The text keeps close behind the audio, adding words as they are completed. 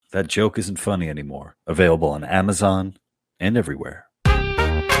That Joke Isn't Funny Anymore. Available on Amazon and everywhere.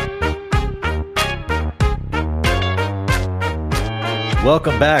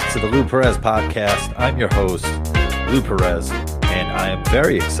 Welcome back to the Lou Perez podcast. I'm your host, Lou Perez, and I am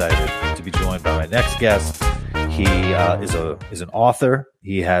very excited to be joined by my next guest. He is an author.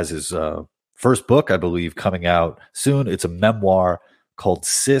 He has his first book, I believe, coming out soon. It's a memoir called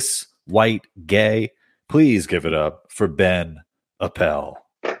Cis, White, Gay. Please give it up for Ben Appel.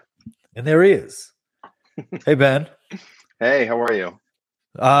 And there he is. Hey, Ben. Hey, how are you?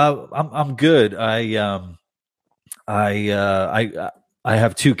 I'm good. I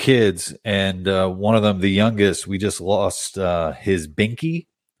have two kids, and one of them, the youngest, we just lost his binky,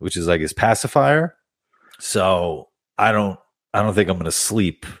 which is like his pacifier. So I don't think I'm going to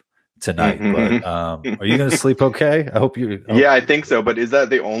sleep tonight. But are you going to sleep okay? I hope you. Yeah, I think so. But is that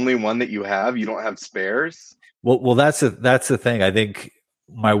the only one that you have? You don't have spares? Well, that's the thing. I think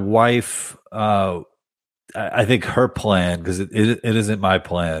my wife. I think her plan, because it isn't my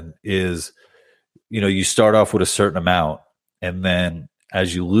plan, is you start off with a certain amount, and then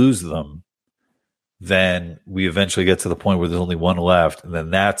as you lose them, then we eventually get to the point where there's only one left, and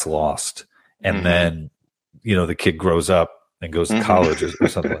then that's lost. And then, the kid grows up and goes to college or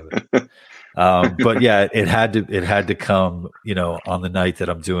something like that. But yeah, it had to come, on the night that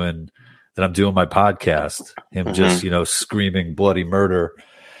I'm doing my podcast, him just, screaming bloody murder.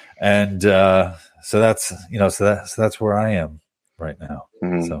 And, so that's where I am right now.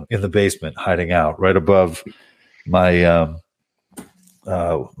 So in the basement, hiding out right above my,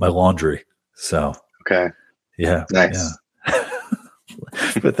 my laundry. So okay, yeah, nice. Yeah.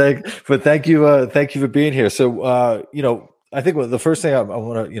 but thank you for being here. So I think the first thing I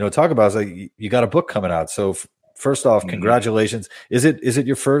want to talk about is like you got a book coming out. So first off, congratulations. Is it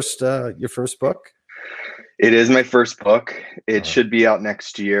your first book? It is my first book. It should be out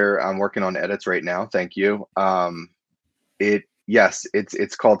next year. I'm working on edits right now. Thank you.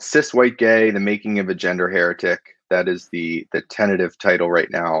 It's called Cis, White, Gay: The Making of a Gender Heretic. That is the tentative title right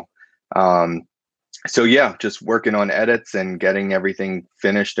now. So yeah, just working on edits and getting everything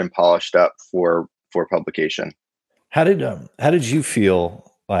finished and polished up for publication. How did you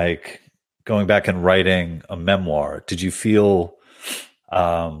feel like going back and writing a memoir? Did you feel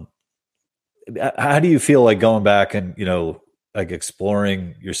how do you feel like going back and like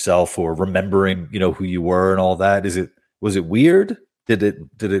exploring yourself or remembering who you were and all that? Was it weird? Did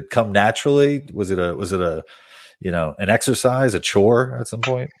it come naturally? Was it a an exercise, a chore at some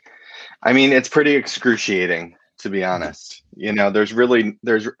point? I mean, it's pretty excruciating, to be honest. I'm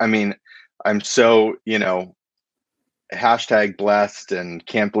so, hashtag blessed and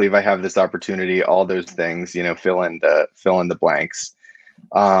can't believe I have this opportunity, all those things, fill in the blanks.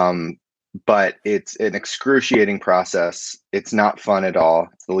 But it's an excruciating process. It's not fun at all.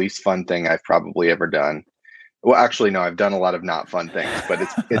 It's the least fun thing I've probably ever done. Well, actually, no, I've done a lot of not fun things, but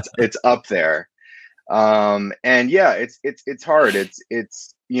it's up there. And yeah, it's hard.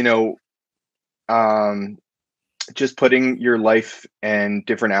 It's just putting your life and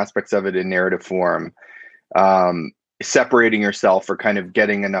different aspects of it in narrative form, separating yourself or kind of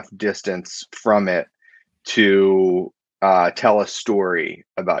getting enough distance from it to tell a story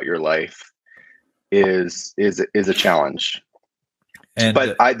about your life is a challenge.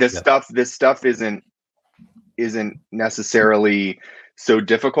 But this stuff isn't necessarily so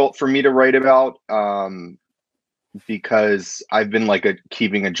difficult for me to write about, because I've been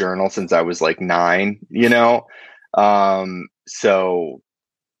keeping a journal since I was 9, so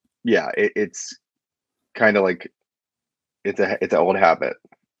yeah, it's kind of like it's an old habit.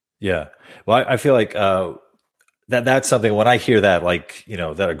 Yeah. Well, I feel like that's something when I hear that,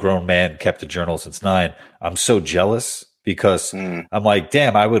 that a grown man kept a journal since 9, I'm so jealous because I'm like,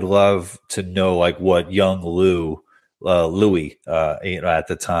 damn, I would love to know what young Louis, at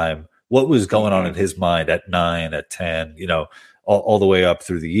the time, what was going on in his mind at 9, at 10, all the way up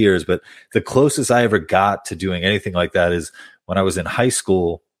through the years. But the closest I ever got to doing anything like that is when I was in high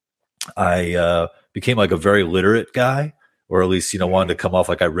school. I became a very literate guy, or at least, wanted to come off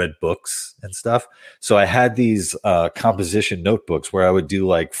like I read books and stuff. So I had these composition notebooks where I would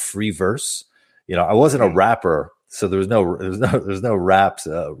do free verse. I wasn't a rapper, so there's no rap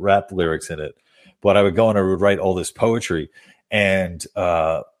lyrics in it. But I would go and I would write all this poetry, and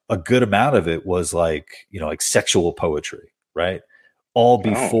a good amount of it was sexual poetry, right? All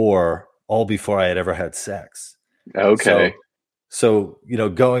before I had ever had sex. Okay. So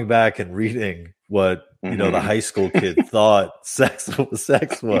going back and reading what the high school kid thought sex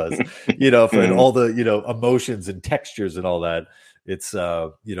was, and all the emotions and textures and all that, it's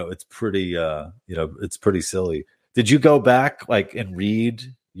it's pretty silly. Did you go back and read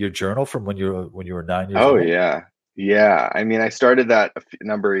your journal from when you were 9 years Oh old? yeah. Yeah. I mean, I started that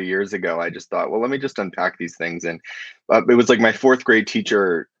number of years ago. I just thought, well, let me just unpack these things. And it was like my fourth grade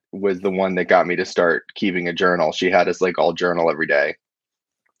teacher was the one that got me to start keeping a journal. She had us like all journal every day.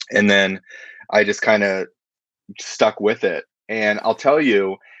 And then I just kind of stuck with it. And I'll tell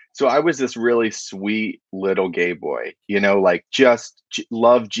you, so I was this really sweet little gay boy, like just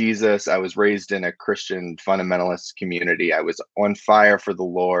love Jesus. I was raised in a Christian fundamentalist community. I was on fire for the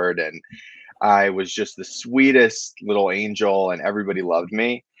Lord, and I was just the sweetest little angel, and everybody loved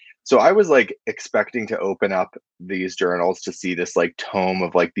me. So I was like expecting to open up these journals to see this like tome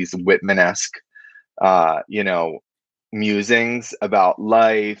of like these Whitman-esque, uh, you know, musings about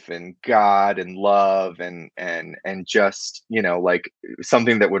life and God and love and just, like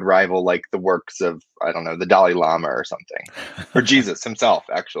something that would rival like the works of, I don't know, the Dalai Lama or something, or Jesus himself,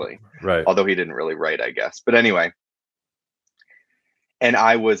 actually, Right. although he didn't really write, I guess. But anyway, and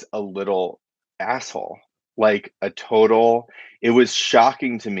I was a little asshole, like a total. It was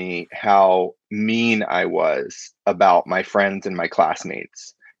shocking to me how mean I was about my friends and my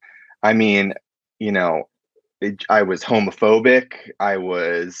classmates. I mean, you know, I was homophobic. I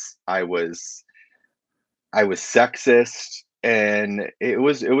was sexist, and it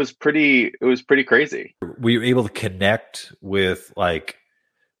was pretty crazy. Were you able to connect with like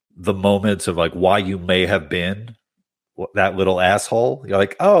the moments of like why you may have been that little asshole? You're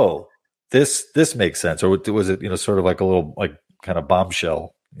like, oh, this makes sense, or was it sort of like a little like kind of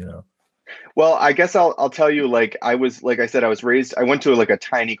bombshell? Well, I guess I'll tell you, like like I said, I went to like a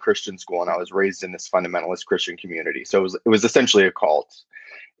tiny Christian school, and I was raised in this fundamentalist Christian community. So it was essentially a cult.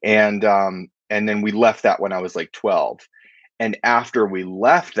 And then we left that when I was like 12. And after we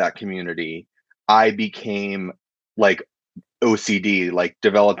left that community, I became like OCD, like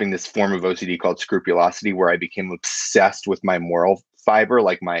developing this form of OCD called scrupulosity, where I became obsessed with my moral fiber,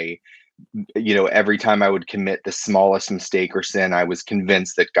 like every time I would commit the smallest mistake or sin, I was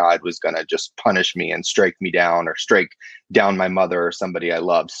convinced that God was going to just punish me and strike me down, or strike down my mother or somebody I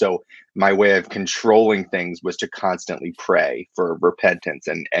loved. So my way of controlling things was to constantly pray for repentance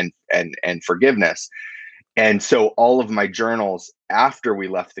and forgiveness. And so all of my journals after we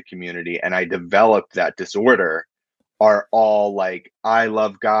left the community and I developed that disorder are all like, I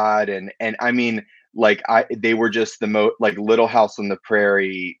love God. And I mean, like they were just the most like Little House on the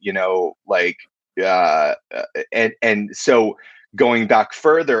Prairie, like, and so going back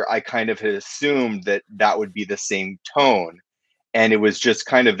further, I kind of had assumed that that would be the same tone. And it was just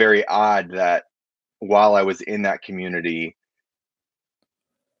kind of very odd that while I was in that community,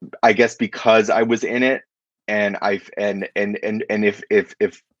 I guess because I was in it, and I've and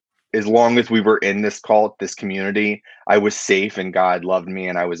if as long as we were in this cult, this community, I was safe and God loved me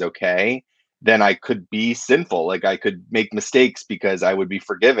and I was okay, then I could be sinful. Like I could make mistakes because I would be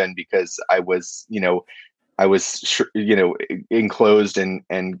forgiven because I was enclosed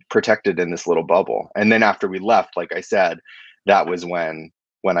and protected in this little bubble. And then after we left, like I said, that was when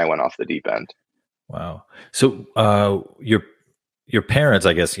I went off the deep end. Wow. So your parents,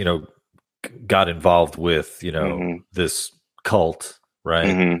 I guess, got involved with, Hmm. this cult, right?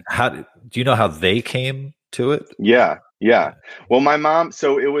 Hmm. How do you know how they came to it? Yeah, yeah. Well, my mom,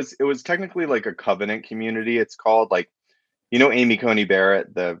 so it was technically like a covenant community. It's called, like, Amy Coney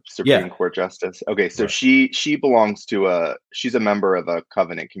Barrett, the Yeah. Supreme Court Justice. Okay, so Right. she belongs to she's a member of a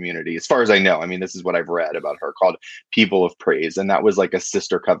covenant community, as far as I know. I mean, this is what I've read about her, called People of Praise, and that was like a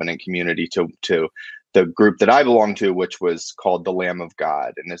sister covenant community to the group that I belong to, which was called the Lamb of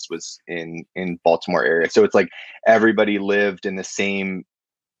God, and this was in Baltimore area. So it's like everybody lived in the same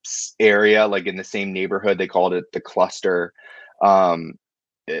area, like in the same neighborhood. They called it the cluster. Um,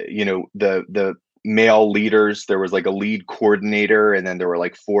 the male leaders, there was like a lead coordinator, and then there were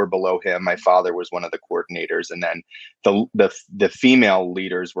like four below him. My father was one of the coordinators, and then the female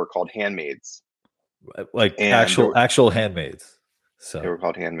leaders were called handmaids, Like and actual handmaids. they So, were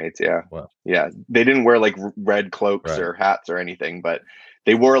called handmaids. Yeah, well, yeah. They didn't wear like red cloaks right. or hats or anything, but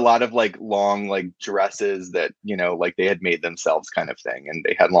they wore a lot of like long like dresses that like they had made themselves, kind of thing, and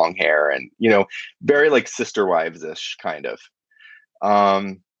they had long hair, and very like sister wives ish kind of.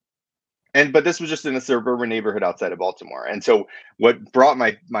 Um, but this was just in a suburban neighborhood outside of Baltimore. And so what brought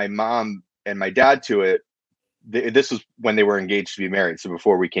my mom and my dad to it, this was when they were engaged to be married. So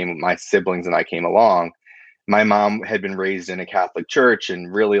before my siblings and I came along, my mom had been raised in a Catholic church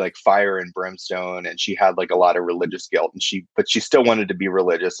and really like fire and brimstone, and she had like a lot of religious guilt, and but she still wanted to be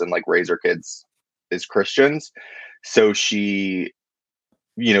religious and like raise her kids as Christians. So she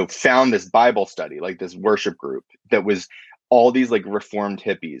found this Bible study, like this worship group that was all these like reformed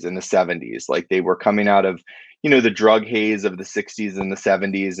hippies in the 70s. Like they were coming out of, the drug haze of the 60s and the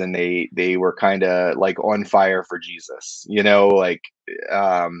 70s, and they were kind of like on fire for Jesus, like,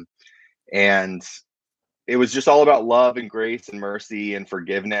 um and it was just all about love and grace and mercy and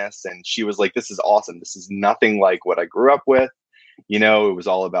forgiveness. And she was like, this is awesome. This is nothing like what I grew up with. It was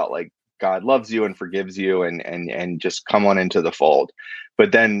all about like God loves you and forgives you, and just come on into the fold.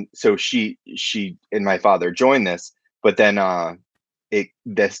 But then, so she and my father joined this, but then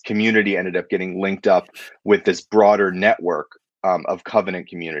this community ended up getting linked up with this broader network of covenant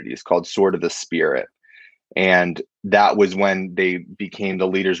communities called Sword of the Spirit. And that was when the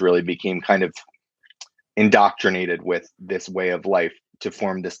leaders really became kind of indoctrinated with this way of life to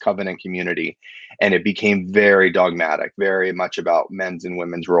form this covenant community. And it became very dogmatic, very much about men's and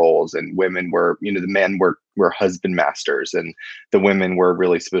women's roles. And women were, the men were husband masters, and the women were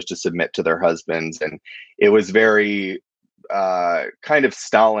really supposed to submit to their husbands. And it was very kind of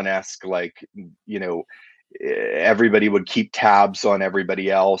Stalin-esque, like, everybody would keep tabs on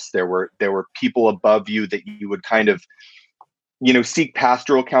everybody else. There were people above you that you would kind of seek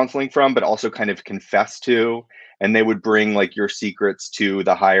pastoral counseling from, but also kind of confess to, and they would bring like your secrets to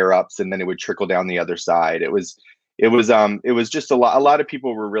the higher ups, and then it would trickle down the other side. It was just a lot of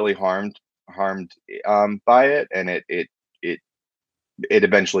people were really harmed by it, and it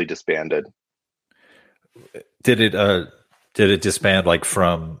eventually disbanded. Did it disband like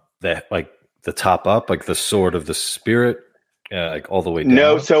from the top up, like the Sword of the Spirit? Like all the way down?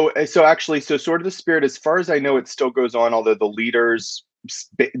 No, so actually, Sword of the Spirit, as far as I know, it still goes on. Although the leaders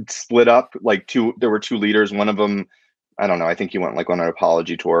split up, like there were two leaders. One of them, I don't know. I think he went like on an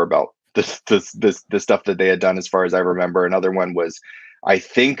apology tour about the stuff that they had done, as far as I remember. Another one was, I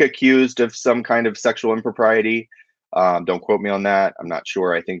think, accused of some kind of sexual impropriety. Don't quote me on that. I'm not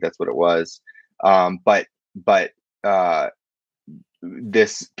sure. I think that's what it was. But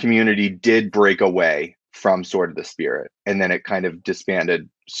this community did break away from Sword of the Spirit, and then it kind of disbanded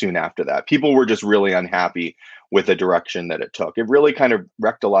soon after that. People were just really unhappy with the direction that it took. It really kind of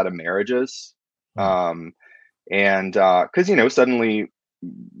wrecked a lot of marriages. And because suddenly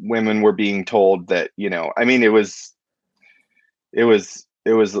women were being told that, I mean, it was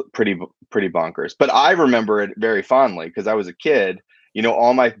pretty bonkers. But I remember it very fondly because I was a kid.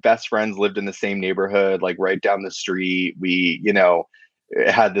 All my best friends lived in the same neighborhood, like right down the street. We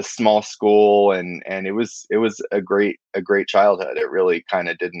had this small school, and it was a great childhood. It really kind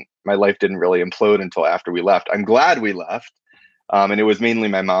of my life didn't really implode until after we left. I'm glad we left. And it was mainly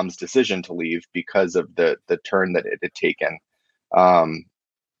my mom's decision to leave because of the turn that it had taken.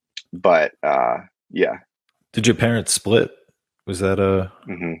 Yeah. Did your parents split? Was that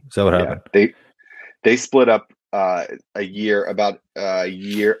is that what happened? They split up a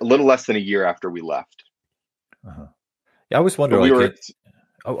little less than a year after we left. Uh-huh. Yeah, I was wondering.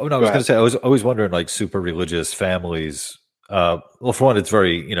 I was going to say, I was always wondering, like, super religious families. Well, for one, it's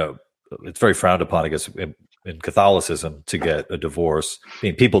very frowned upon, I guess, in Catholicism to get a divorce. I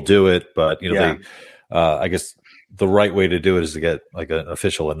mean, people do it, but I guess the right way to do it is to get like an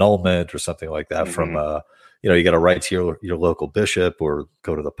official annulment or something like that from you got to write to your local bishop or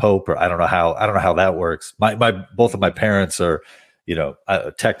go to the Pope, or I don't know how that works. Both of my parents are,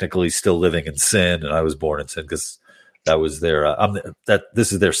 technically still living in sin, and I was born in sin because that was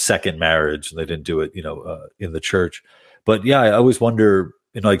this is their second marriage, and they didn't do it, in the church. But yeah, I always wonder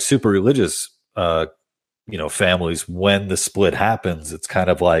in like super religious, families, when the split happens, it's kind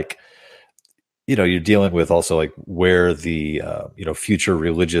of like, you're dealing with also like where the, future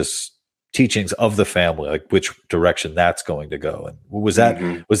religious teachings of the family, like which direction that's going to go. And was that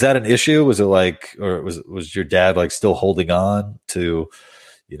an issue? Was it like, or was your dad like still holding on to,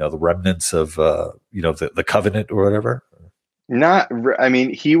 the remnants of, the covenant or whatever? I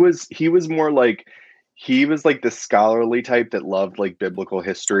mean, he was more like, he was like the scholarly type that loved like biblical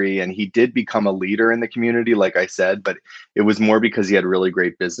history. And he did become a leader in the community, like I said, but it was more because he had really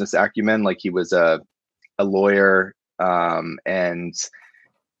great business acumen. Like he was a lawyer. And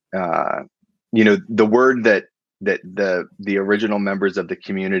the word that the original members of the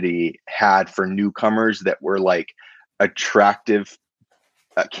community had for newcomers that were like attractive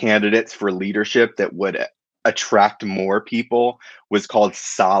candidates for leadership that would attract more people was called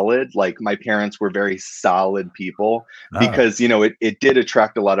solid. Like my parents were very solid people because it did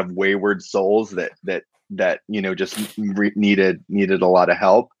attract a lot of wayward souls that just needed a lot of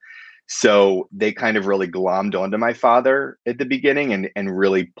help. So they kind of really glommed onto my father at the beginning and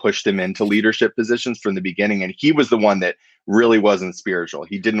really pushed him into leadership positions from the beginning. And he was the one that really wasn't spiritual.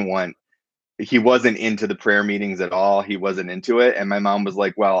 He wasn't into the prayer meetings at all. He wasn't into it. And my mom was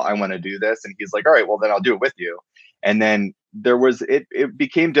like, well, I want to do this. And he's like, all right, well then I'll do it with you. And then it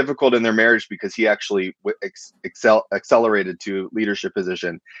became difficult in their marriage because he actually accelerated to leadership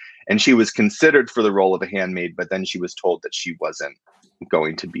position, and she was considered for the role of a handmaid, but then she was told that she wasn't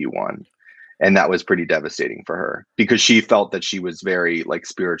going to be one. And that was pretty devastating for her because she felt that she was very like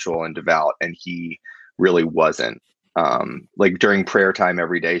spiritual and devout, and he really wasn't. Like during prayer time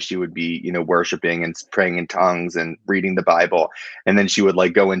every day, she would be, worshiping and praying in tongues and reading the Bible. And then she would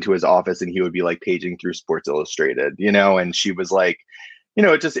like go into his office and he would be like paging through Sports Illustrated, and she was like,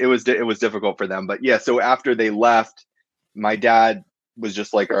 it was difficult for them. But yeah, so after they left, my dad was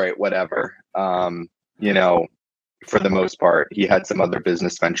just like, all right, whatever. For the most part, he had some other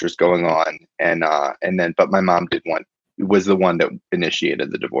business ventures going on, but my mom was the one that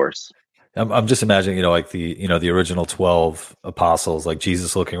initiated the divorce. I'm just imagining, like the original 12 apostles, like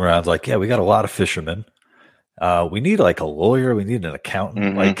Jesus looking around, like, yeah, we got a lot of fishermen. We need like a lawyer. We need an accountant.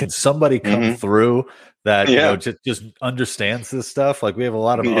 Mm-hmm. Like, can somebody come through that, just understands this stuff? Like, we have a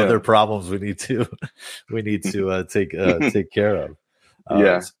lot of other problems we need to take care of.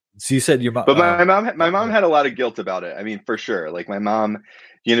 Yeah. So you said your mom, but my mom had a lot of guilt about it. I mean, for sure. Like my mom,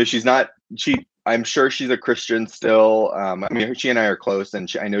 I'm sure she's a Christian still. I mean, she and I are close,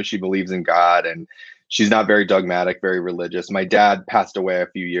 and I know she believes in God, and she's not very dogmatic, very religious. My dad passed away a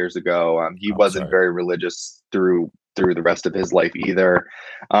few years ago. He wasn't very religious through the rest of his life either.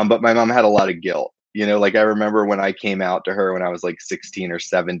 But my mom had a lot of guilt. Like I remember when I came out to her when I was like 16 or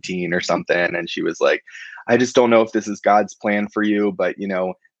 17 or something, and she was like, I just don't know if this is God's plan for you, but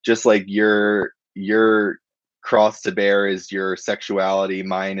just like your cross to bear is your sexuality,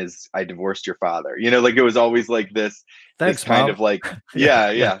 mine is I divorced your father. Like it was always like this. Thanks, this kind Mom. of like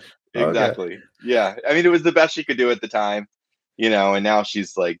yeah, exactly. Okay. Yeah, I mean it was the best she could do at the time, and now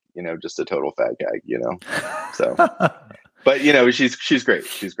she's like just a total fat gag, So, but she's great.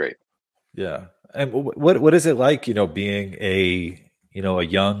 She's great. Yeah, and what is it like being a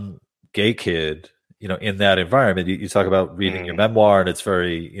young gay kid? In that environment, you talk about reading your memoir, and it's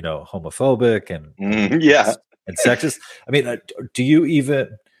very, homophobic and and sexist. I mean, do you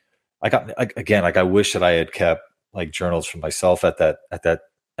even I wish that I had kept like journals for myself at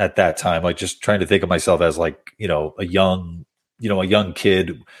that time, like just trying to think of myself as like a young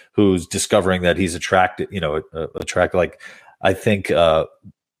kid who's discovering that he's attracted. Like I think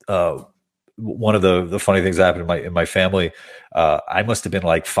one of the funny things that happened in my family, I must have been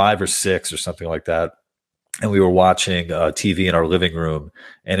like 5 or 6 or something like that. And we were watching TV in our living room,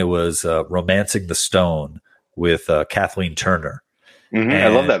 and it was Romancing the Stone with Kathleen Turner. Mm-hmm. I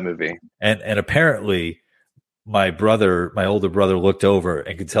love that movie. And apparently my older brother looked over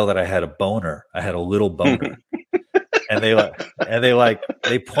and could tell that I had a boner. I had a little boner. and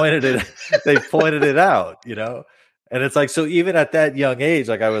they pointed it out, And it's like, so even at that young age,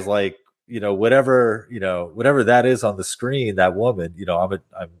 like I was like, whatever that is on the screen, that woman,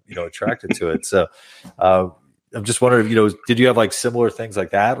 I'm attracted to it. So I'm just wondering, did you have like similar things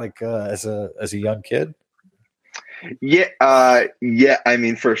like that, like as a young kid? Yeah. I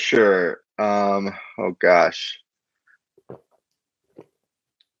mean, for sure. Oh gosh.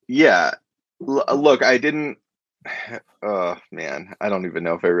 Yeah. Look, I didn't. Oh man, I don't even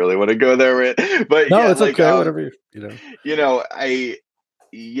know if I really want to go there with. But no, yeah, it's like, okay. Whatever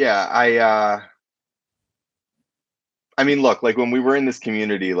I mean, look, like when we were in this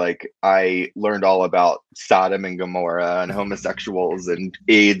community, like I learned all about Sodom and Gomorrah and homosexuals, and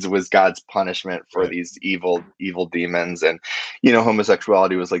AIDS was God's punishment for these evil demons. And,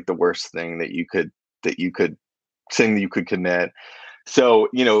 homosexuality was like the worst thing that you could commit. So,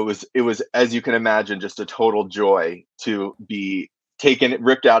 it was, as you can imagine, just a total joy to be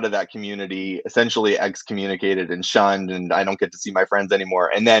ripped out of that community, essentially excommunicated and shunned, and I don't get to see my friends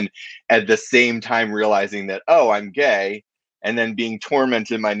anymore. And then at the same time realizing that, oh, I'm gay, and then being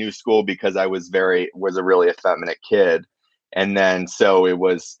tormented in my new school because I was a really effeminate kid. And then, so it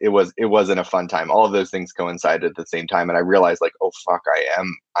wasn't a fun time. All of those things coincided at the same time. And I realized like, oh, fuck,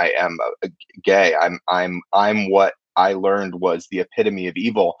 I am gay. I'm what I learned was the epitome of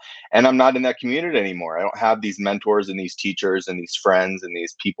evil, and I'm not in that community anymore. I don't have these mentors and these teachers and these friends and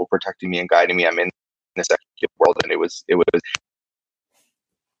these people protecting me and guiding me. I'm in this world, and it was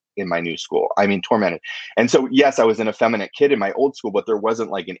in my new school. I mean, tormented. And so, yes, I was an effeminate kid in my old school, but there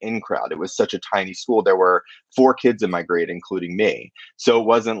wasn't like an in crowd. It was such a tiny school. There were 4 kids in my grade, including me. So it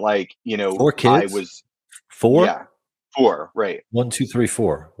wasn't like, 4 kids? I was 4? Yeah, 4. Right. 1, 2, 3,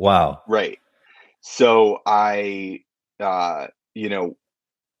 4. Wow. Right. So I,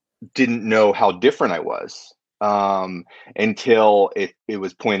 didn't know how different I was until it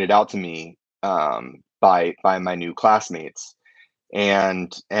was pointed out to me by my new classmates.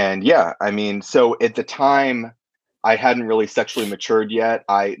 And yeah, I mean, so at the time, I hadn't really sexually matured yet.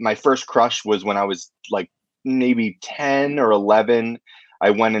 My first crush was when I was like maybe 10 or 11. I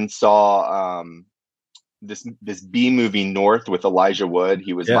went and saw this B movie North with Elijah Wood.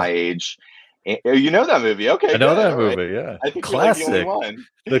 He was Yeah, my age. You know that movie? Okay, I know good. that All right. movie. Yeah, I think you're like the only classic. one.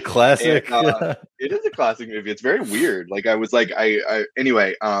 The And classic. it is a classic movie. It's very weird. Like I was like I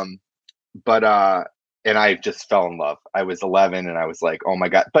anyway, but and I just fell in love. I was 11 and I was like, "Oh my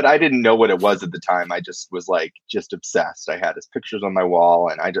God." But I didn't know what it was at the time. I just was like just obsessed. I had his pictures on my wall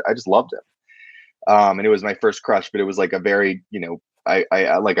and I just loved him. And it was my first crush, but it was like a very, like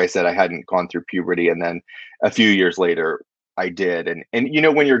I said, I hadn't gone through puberty, and then a few years later, I did. And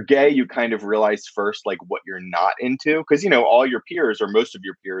when you're gay, you kind of realize first like what you're not into, because all your peers or most of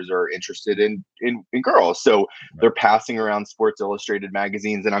your peers are interested in girls, so they're passing around Sports Illustrated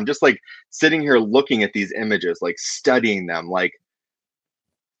magazines, and I'm just like sitting here looking at these images, like studying them, like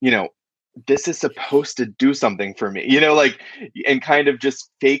you know this is supposed to do something for me, like, and kind of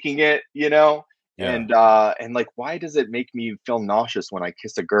just faking it, Yeah, and like, why does it make me feel nauseous when I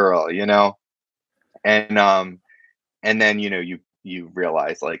kiss a girl, and then you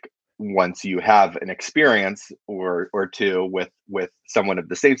realize, like, once you have an experience or two with someone of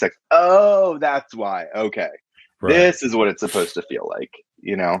the same sex, oh, that's why. Okay, right. this is what it's supposed to feel like,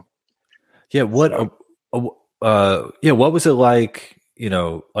 Yeah. What? so. Yeah. What was it like?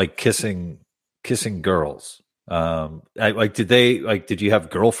 Like kissing girls. Did you have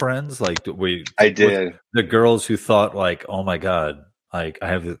girlfriends? Like, I was did. the girls who thought like, oh my god, like I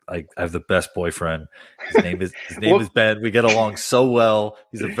have the best boyfriend. His name is Well, Ben. We get along so well.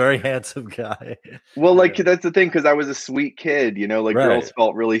 He's a very handsome guy. like, that's the thing, because I was a sweet kid, like, Right. girls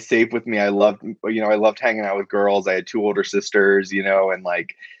felt really safe with me. I loved hanging out with girls. I had two older sisters, and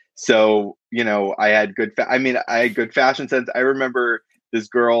like, so, I had I had good fashion sense. I remember this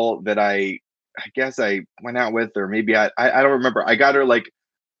girl that I guess I went out with, or maybe I don't remember. I got her like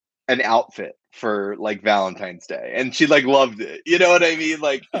an outfit for like Valentine's Day, and she like loved it. You know what I mean?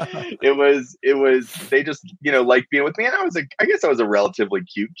 Like, it was they just liked being with me, and I guess I was a relatively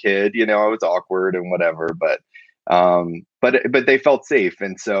cute kid. I was awkward and whatever, but they felt safe,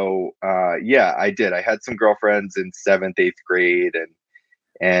 and so yeah, I did. I had some girlfriends in seventh, eighth grade,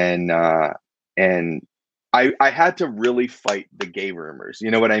 and and I had to really fight the gay rumors. You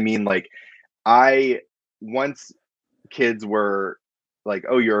know what I mean? Like, I once kids were like,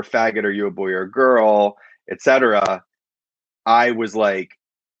 "Oh, you're a faggot, or you a boy or a girl," etc. I was like,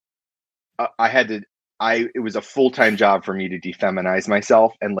 I had to. It was a full time job for me to defeminize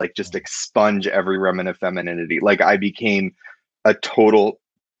myself and like just expunge every remnant of femininity. Like, I became a total,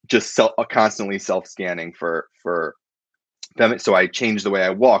 just constantly self scanning for so I changed the way I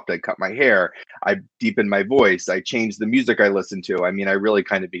walked. I cut my hair. I deepened my voice. I changed the music I listened to. I mean, I really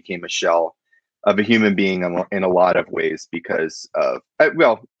kind of became a shell of a human being in a lot of ways, because of,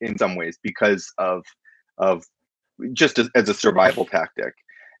 well, in some ways because of just as a survival tactic.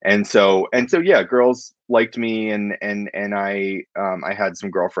 And so yeah, girls liked me, and I had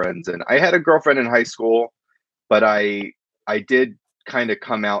some girlfriends, and I had a girlfriend in high school, but I did kind of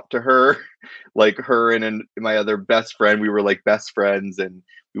come out to her, like, her and my other best friend. We were like best friends, and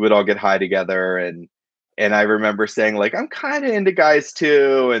we would all get high together, and I remember saying, like, I'm kind of into guys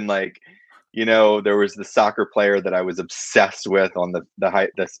too, and like, there was the soccer player that I was obsessed with on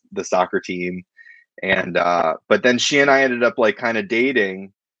the soccer team, and but then she and I ended up like kind of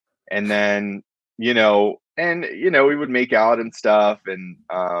dating, and then and we would make out and stuff, and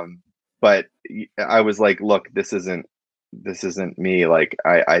but I was like, look, this isn't me. Like,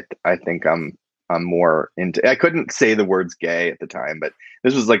 I think I'm more into. I couldn't say the words gay at the time, but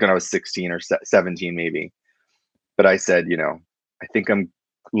this was like when I was 16 or 17 maybe. But I said, I think I'm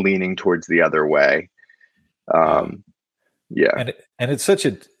leaning towards the other way. Yeah. Um, yeah. And it's such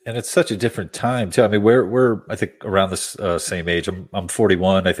a different time too. I mean, we're I think around this same age. I'm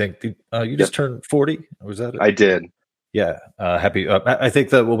 41. I think you Yep. just turned 40. Was that it? I did. Yeah. Happy. I think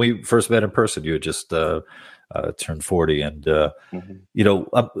that when we first met in person, you had just turned 40, and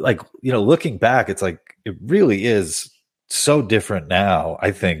Mhm. like looking back, it's like it really is so different now.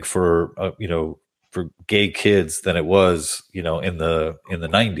 I think for gay kids than it was in the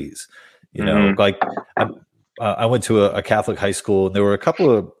 90s. Mhm. Like I went to a Catholic high school, and there were a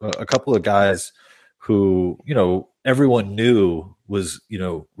couple of guys who everyone knew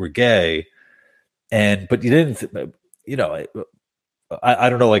were gay, but you didn't. You know, I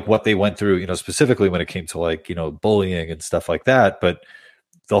don't know like what they went through, specifically when it came to like bullying and stuff like that. But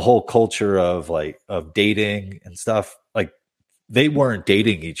the whole culture of dating and stuff, like they weren't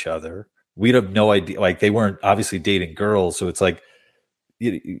dating each other. We'd have no idea. Like they weren't obviously dating girls, so it's like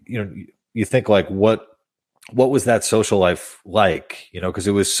you think like what was that social life like? Because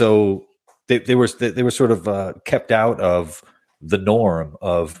it was so they were sort of kept out of the norm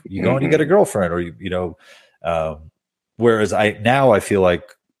of you go and you get a Hmm. girlfriend, or whereas I feel like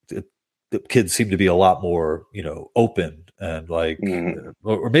the kids seem to be a lot more open and like, Hmm.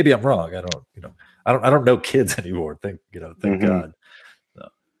 or maybe I'm wrong. I don't know kids anymore. Thank Hmm. God. No.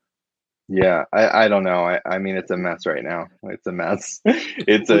 Yeah, I don't know. I mean, it's a mess right now. It's a mess. We,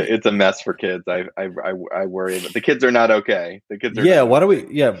 It's a mess for kids. I worry, but the kids are not okay. The kids are yeah, not why don't okay.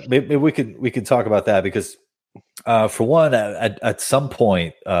 we? Yeah, maybe we can talk about that because for one, at some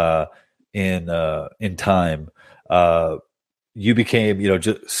point in time, uh, you became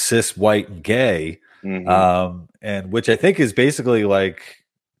just cis white and gay, Hmm. and which I think is basically like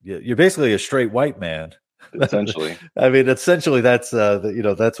you're basically a straight white man. Essentially. I mean, essentially that's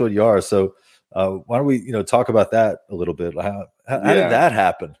what you are. So why don't we talk about that a little bit? How did Yeah. that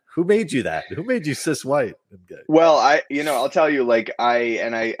happen? Who made you that? Who made you cis white and gay? Well, I'll tell you, like,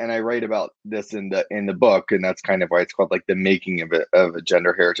 I write about this in the book, and that's kind of why it's called like the making of a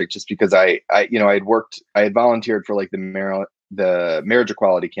gender heretic, just because I had volunteered for like the marriage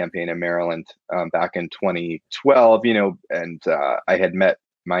equality campaign in Maryland, back in 2012, and I had met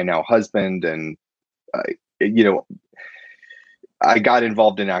my now husband, and I, you know, I got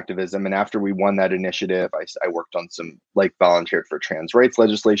involved in activism, and after we won that initiative, I worked on some, like, volunteered for trans rights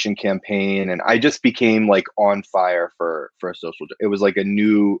legislation campaign, and I just became like on fire for a social. It was like a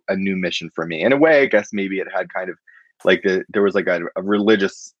new mission for me. In a way, I guess maybe it had kind of like there was like a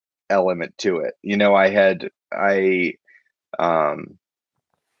religious element to it. Um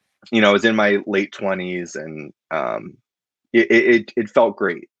I was in my late 20s, and it felt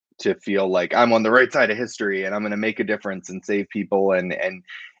great to feel like I'm on the right side of history and I'm going to make a difference and save people, and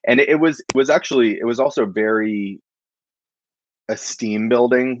it was also very esteem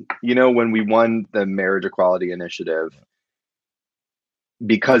building, when we won the marriage equality initiative,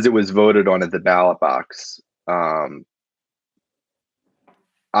 because it was voted on at the ballot box. um,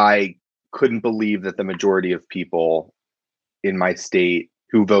 I couldn't believe that the majority of people in my state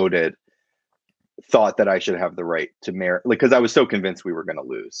who voted thought that I should have the right to marry, like, because I was so convinced we were going to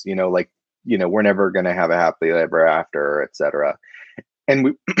lose, we're never going to have a happily ever after, etc. And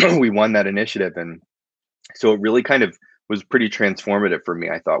we we won that initiative, and so it really kind of was pretty transformative for me.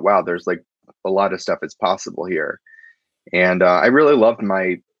 I thought, wow, there's like a lot of stuff is possible here, and I really loved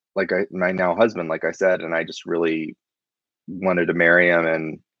my now husband, like I said, and I just really wanted to marry him,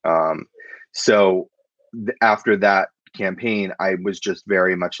 and so after that campaign, I was just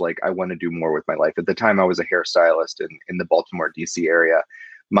very much like, I want to do more with my life. At the time, I was a hairstylist in the Baltimore, D.C. area.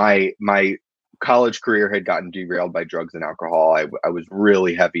 My college career had gotten derailed by drugs and alcohol. I was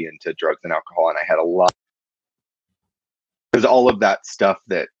really heavy into drugs and alcohol, and I had a lot, because all of that stuff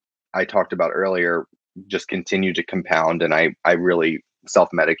that I talked about earlier just continued to compound, and I really self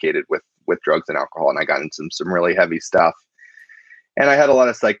medicated with drugs and alcohol, and I got into some really heavy stuff, and I had a lot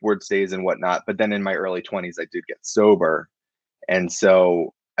of psych ward stays and whatnot. But then in my early 20s, I did get sober, and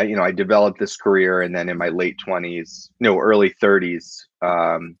so I developed this career, and then in my late 20s, no, early 30s,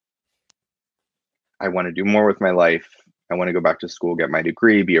 I want to do more with my life. I want to go back to school, get my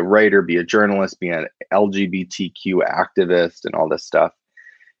degree, be a writer, be a journalist, be an LGBTQ activist, and all this stuff.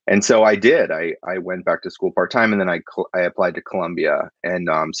 And so I did. I went back to school part time, and then I applied to Columbia, and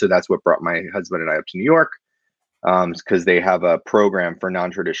so that's what brought my husband and I up to New York, because they have a program for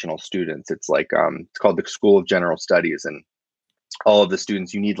non traditional students. It's like, it's called the School of General Studies, and all of the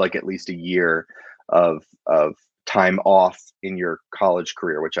students, you need like at least a year of time off in your college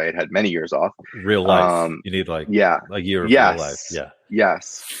career, which I had many years off. Real life. um You need like yeah, a year of real life. yes, Yeah.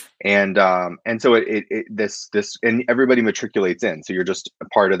 yes. And so this and everybody matriculates in, so you're just a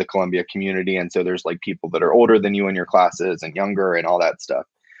part of the Columbia community, and so there's like people that are older than you in your classes and younger and all that stuff.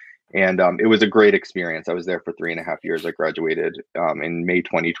 And it was a great experience. I was there for 3.5 years. I graduated in May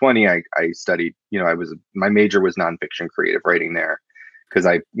 2020. I studied, my major was nonfiction creative writing there, because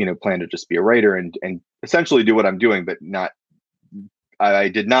I planned to just be a writer and essentially do what I'm doing, but not. I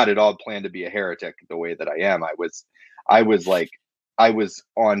did not at all plan to be a heretic the way that I am. I was like, I was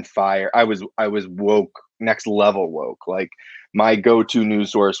on fire. I was woke, next level woke. Like, my go-to news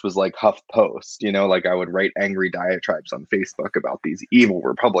source was like HuffPost, like I would write angry diatribes on Facebook about these evil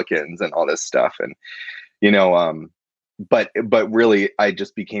Republicans and all this stuff. And, you know, but really I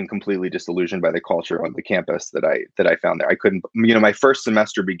just became completely disillusioned by the culture on the campus that I found there. I couldn't, my first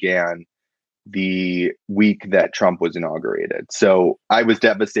semester began the week that Trump was inaugurated. So I was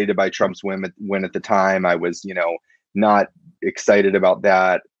devastated by Trump's win at the time. I was, not excited about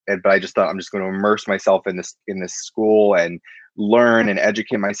that. But I just thought, I'm just going to immerse myself in this school and learn and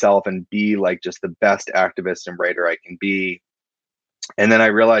educate myself and be like just the best activist and writer I can be. And then I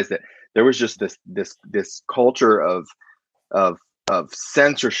realized that there was just this culture of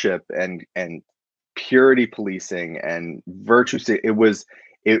censorship and purity policing and virtue.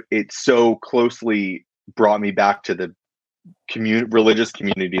 It so closely brought me back to the religious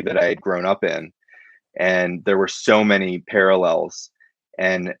community that I had grown up in, and there were so many parallels.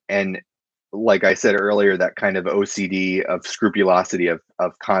 And like I said earlier, that kind of OCD of scrupulosity of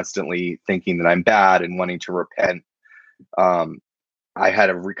constantly thinking that I'm bad and wanting to repent. I had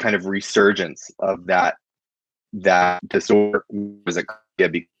a kind of resurgence of that disorder was a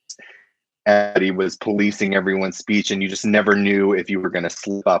because everybody was policing everyone's speech, and you just never knew if you were going to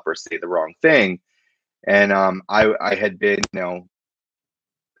slip up or say the wrong thing. And I had been,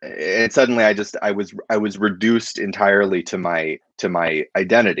 and suddenly I was reduced entirely to my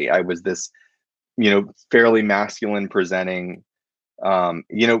identity. I was this, fairly masculine presenting,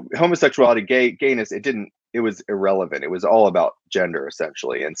 homosexuality, gayness. It was irrelevant. It was all about gender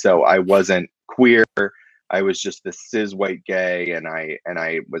essentially. And so I wasn't queer. I was just this cis white gay, and I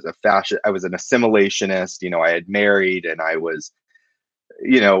was I was an assimilationist. I had married, and I was,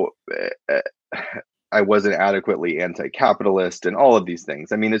 I wasn't adequately anti-capitalist, and all of these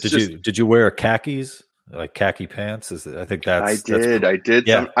things. I mean, it's did you wear khakis, like khaki pants? I think I did.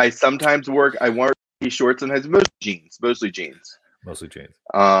 Yeah. I sometimes I wore shorts, and has mostly jeans. And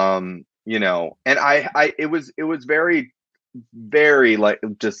it was very, very like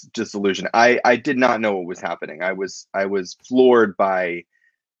just disillusioned. I did not know what was happening. I was floored by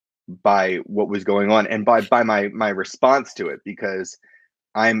what was going on, and by my response to it, because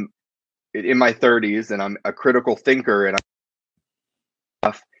I'm in my 30s and I'm a critical thinker,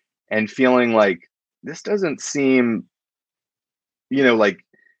 and feeling like this doesn't seem, like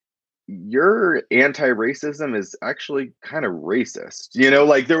your anti-racism is actually kind of racist.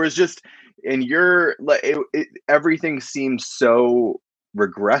 Like there was just, and everything seemed so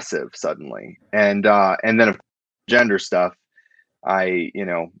regressive suddenly. And then gender stuff, I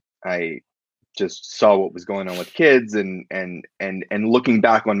just saw what was going on with kids, and looking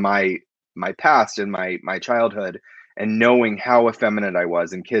back on my past and my childhood, and knowing how effeminate I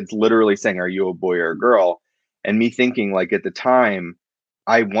was, and kids literally saying, "Are you a boy or a girl?" And me thinking, like, at the time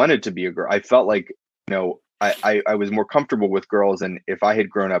I wanted to be a girl. I felt like, I was more comfortable with girls. And if I had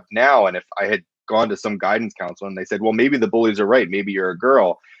grown up now, and if I had gone to some guidance counselor and they said, well, maybe the bullies are right, maybe you're a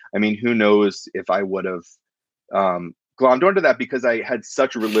girl, I mean, who knows if I would have glommed onto that, because I had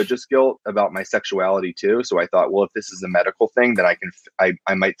such religious guilt about my sexuality too. So I thought, well, if this is a medical thing, then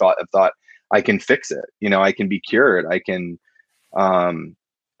I might have thought I can fix it. I can be cured. I can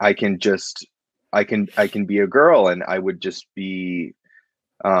be a girl, and I would just be,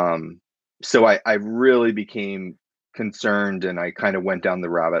 so I really became concerned, and I kind of went down the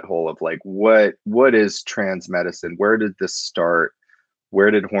rabbit hole of like, what is trans medicine? Where did this start? Where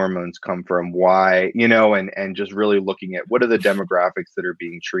did hormones come from? Why, and just really looking at what are the demographics that are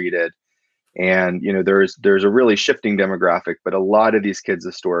being treated. And, there's a really shifting demographic, but a lot of these kids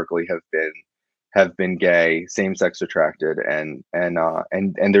historically have been gay, same-sex attracted, and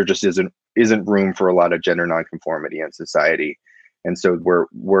there just isn't room for a lot of gender nonconformity in society. And so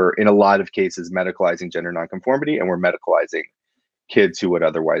we're in a lot of cases medicalizing gender nonconformity, and we're medicalizing kids who would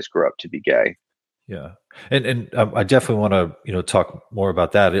otherwise grow up to be gay. Yeah. And I definitely want to, talk more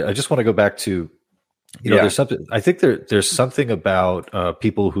about that. I just want to go back to, there's something, I think there's something about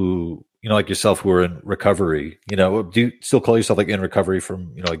people who, like yourself, who are in recovery. Do you still call yourself like in recovery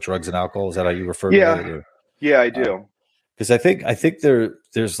from, like drugs and alcohol? Is that how you refer to it? Or? Yeah, I do. Because I think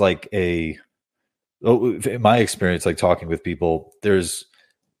there's like in my experience, like talking with people, there's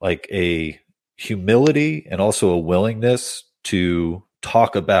like a humility and also a willingness to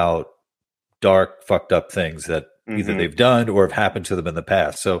talk about dark, fucked up things that either they've done or have happened to them in the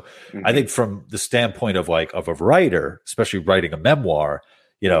past. So I think from the standpoint of a writer, especially writing a memoir,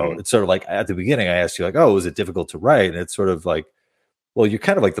 it's sort of like at the beginning I asked you like, oh, is it difficult to write? And it's sort of like, well, you're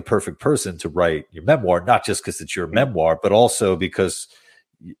kind of like the perfect person to write your memoir, not just because it's your memoir, but also because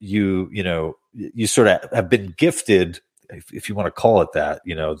you sort of have been gifted, if you want to call it that,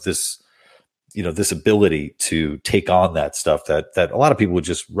 this ability to take on that stuff that a lot of people would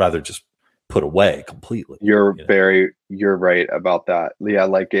just rather just put away completely. You're right about that. Yeah.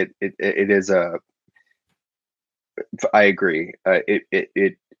 Like it is I agree.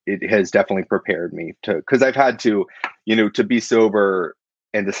 It has definitely prepared me because I've had to, to be sober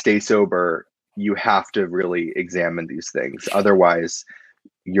and to stay sober, you have to really examine these things. Otherwise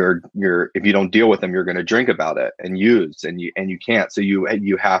if you don't deal with them, you're going to drink about it and use, and you can't. So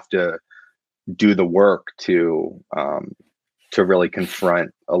you have to do the work to to really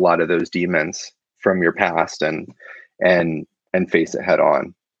confront a lot of those demons from your past and face it head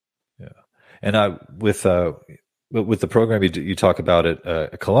on. Yeah. And with the program you talk about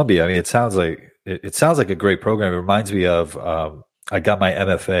at Columbia, I mean, it sounds like a great program. It reminds me of I got my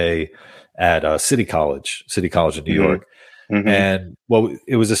MFA at City College in New Mm-hmm. York, Mm-hmm. and well,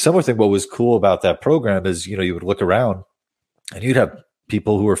 it was a similar thing. What was cool about that program is, you would look around and you'd have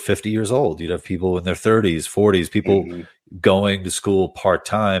people who are 50 years old. You'd have people in their 30s, 40s, people Mm-hmm. going to school part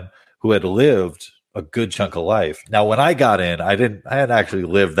time who had lived a good chunk of life. Now, when I got in, I hadn't actually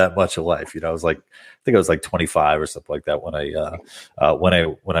lived that much of life. I was like, I think I was like 25 or something like that when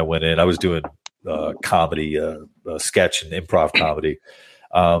I went in. I was doing comedy, sketch and improv comedy.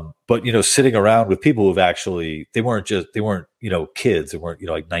 But sitting around with people who've actually, they weren't kids. They weren't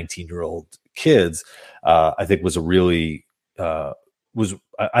like 19-year-old kids. I think was a really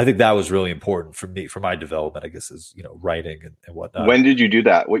I think that was really important for me, for my development, I guess, is writing and whatnot. When did you do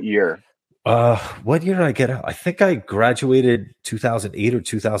that? What year? What year did I get out? I think I graduated 2008 or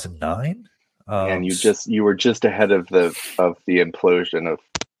 2009. And you were just ahead of the implosion of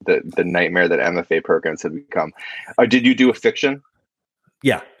the nightmare that MFA programs have become. Did you do a fiction?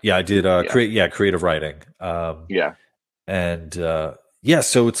 Yeah, I did. Creative writing. And so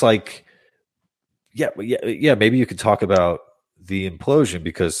it's like, maybe you could talk about the implosion,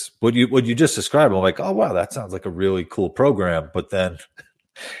 because what you just described, I'm like, oh wow, that sounds like a really cool program. But then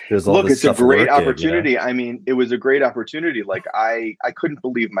there's all this stuff. It's a great opportunity. I mean, it was a great opportunity. Like I couldn't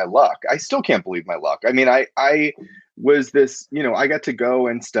believe my luck. I still can't believe my luck. I mean, I was this, I got to go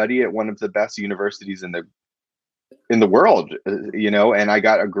and study at one of the best universities in the world, and I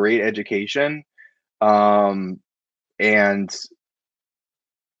got a great education.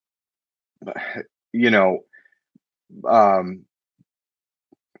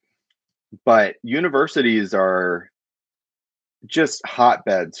 But universities are just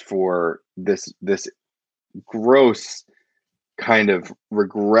hotbeds for this gross kind of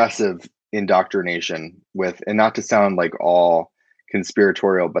regressive indoctrination with, and not to sound like all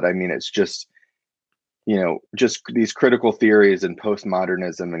conspiratorial, but I mean, it's just, just these critical theories and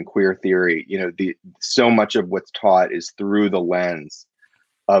postmodernism and queer theory, so much of what's taught is through the lens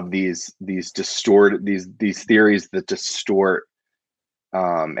of these distorted, these theories that distort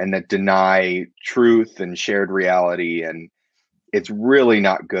and that deny truth and shared reality. And it's really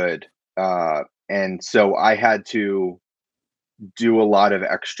not good. And so I had to do a lot of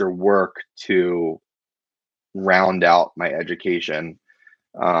extra work to round out my education.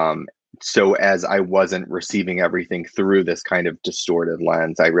 So as I wasn't receiving everything through this kind of distorted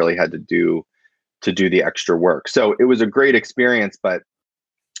lens, I really had to do the extra work. So it was a great experience, but,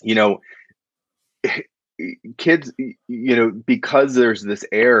 kids, because there's this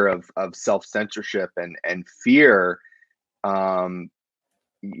air of self-censorship and fear,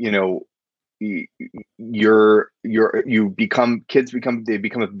 kids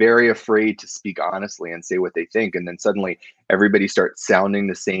become very afraid to speak honestly and say what they think, and then suddenly everybody starts sounding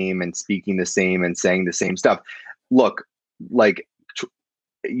the same and speaking the same and saying the same stuff. Look, like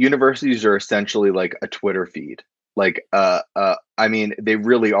universities are essentially like a Twitter feed. Like I mean, they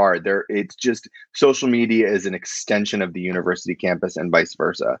really are. It's just, social media is an extension of the university campus and vice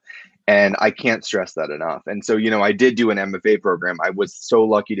versa. And I can't stress that enough. And so, I did do an MFA program. I was so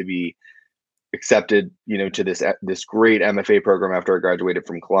lucky to be accepted, to this great MFA program after I graduated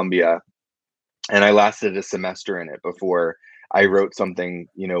from Columbia. And I lasted a semester in it before I wrote something,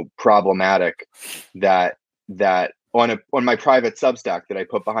 problematic that on my private Substack that I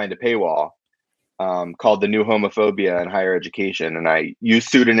put behind a paywall, called The New Homophobia in Higher Education. And I used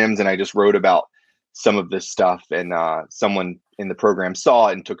pseudonyms, and I just wrote about some of this stuff. And someone in the program saw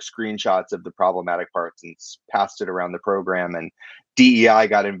it and took screenshots of the problematic parts and passed it around the program. And DEI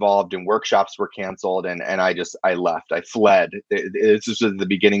got involved, and workshops were canceled. And I left. I fled. This was the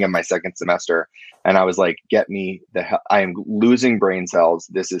beginning of my second semester. And I was like, get me the hell. I am losing brain cells.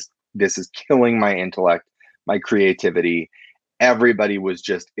 This is killing my intellect, my creativity. Everybody was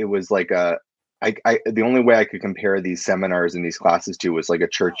just, it was like the only way I could compare these seminars and these classes to was like a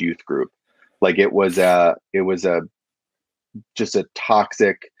church youth group. Like it was just a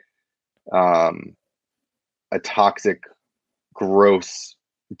toxic, gross,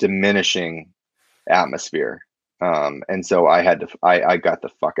 diminishing atmosphere. And so I got the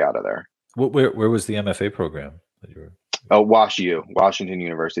fuck out of there. Where was the MFA program that you were? Oh, Washington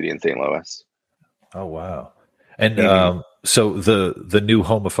University in St. Louis. Oh, wow. And so the new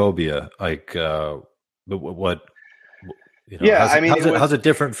homophobia, like what? How's it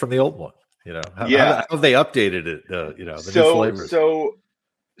different from the old one? How have they updated it? The new flavors.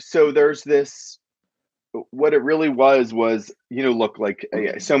 So there's this. what it really was, look, like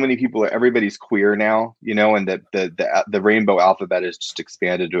so many people, everybody's queer now, and the rainbow alphabet is just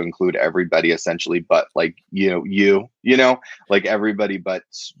expanded to include everybody essentially, but like, like everybody, but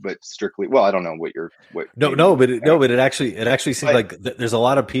strictly, well, I don't know what No, maybe, but it actually seems but like there's a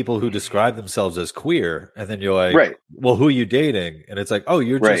lot of people who describe themselves as queer, and then you're like, right, well, who are you dating? And it's like, oh,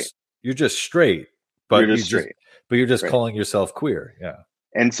 right. you're just straight, You're but just straight. you're just Right. calling yourself queer. Yeah.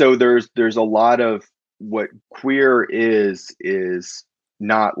 And so there's a lot of what queer is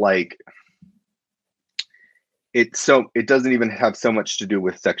not like it doesn't even have so much to do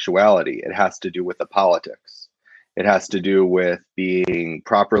with sexuality. It has to do with the politics. It has to do with being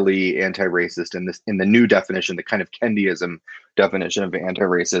properly anti-racist in the new definition, the kind of Kendiism definition of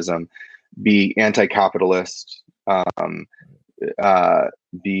anti-racism, be anti-capitalist,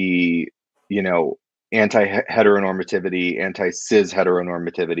 be anti-heteronormativity, anti-cis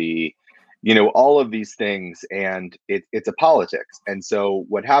heteronormativity, all of these things, and it's a politics. And so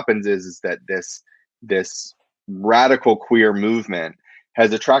what happens is that this radical queer movement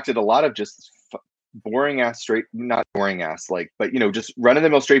has attracted a lot of just boring ass straight, not boring ass, like, but just run of the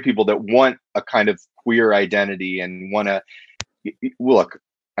mill straight people that want a kind of queer identity and want to look.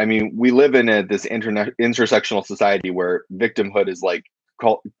 I mean, we live in this intersectional society where victimhood is like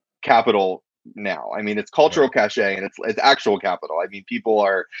capital now. I mean, it's cultural cachet and it's actual capital. I mean, people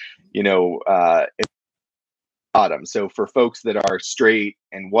are, bottom. So for folks that are straight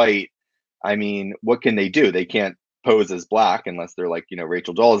and white, I mean, what can they do? They can't pose as black unless they're like,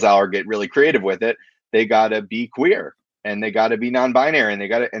 Rachel Dolezal, or get really creative with it. They got to be queer and they got to be non-binary,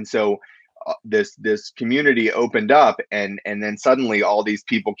 and so this community opened up, and then suddenly all these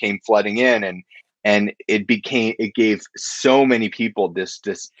people came flooding in, and it gave so many people this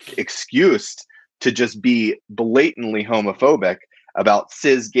excuse to just be blatantly homophobic about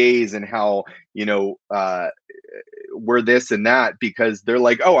cis gays and how we're this and that, because they're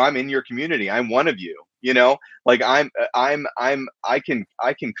like, oh, I'm in your community, I'm one of you, like I can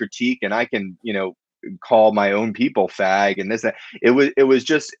critique, and I can call my own people fag and this, that.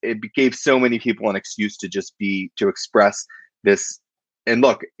 It gave so many people an excuse to just to express this. And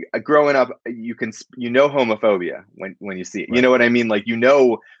look, growing up, you can homophobia when you see it. You know what I mean? Like,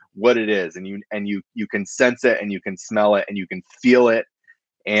 what it is, and you can sense it, and you can smell it, and you can feel it,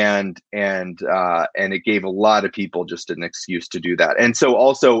 and it gave a lot of people just an excuse to do that. And so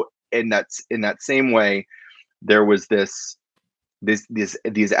also in that same way, there was these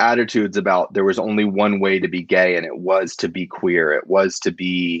attitudes about there was only one way to be gay, and it was to be queer. It was to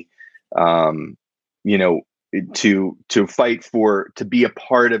be to fight to be a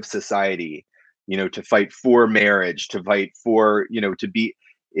part of society, to fight for marriage, to fight for to be.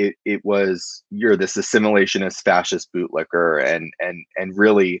 It was, you're this assimilationist fascist bootlicker, and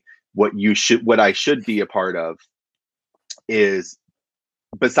really what I should be a part of is,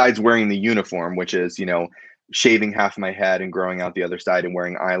 besides wearing the uniform, which is shaving half my head and growing out the other side and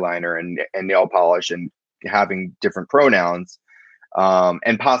wearing eyeliner and nail polish and having different pronouns,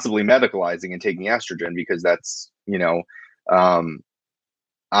 and possibly medicalizing and taking estrogen, because that's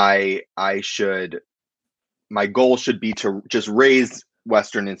my goal should be to just raise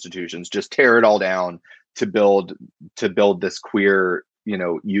Western institutions, just tear it all down to build this queer,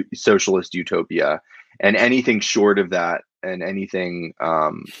 socialist utopia. And anything short of that, and anything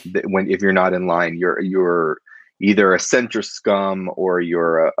if you're not in line, you're either a centrist scum or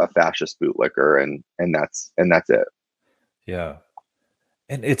you're a fascist bootlicker, and that's it. Yeah.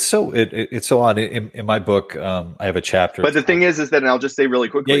 And it's so odd. In my book, I have a chapter. But the thing is that, and I'll just say really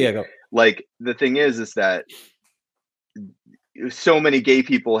quickly, go. Like, the thing is that so many gay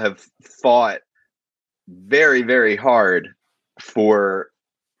people have fought very, very hard for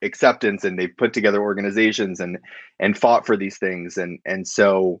acceptance, and they've put together organizations and fought for these things, and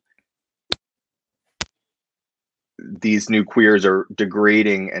so these new queers are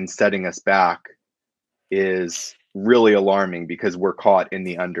degrading and setting us back is really alarming, because we're caught in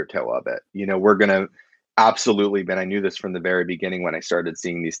the undertow of it. We're gonna absolutely, Ben, I knew this from the very beginning when I started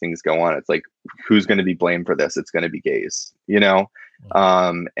seeing these things go on. It's like, who's going to be blamed for this? It's going to be gays, and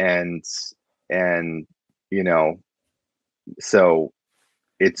so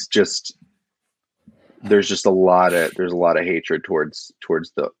it's just, there's just a lot of hatred towards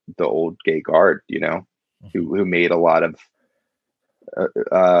the old gay guard, who made a lot of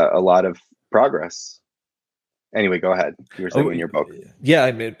progress. Anyway, go ahead. You were saying in your book. Yeah,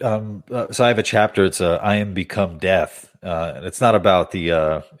 I mean, so I have a chapter. It's I Am Become Death, and it's not about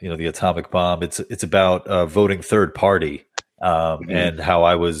the the atomic bomb. It's about voting third party, and how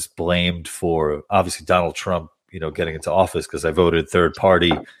I was blamed for, obviously Donald Trump getting into office because I voted third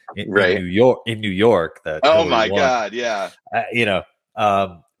party in Right. New York. In New York, that Oh Hillary my won. God. Yeah.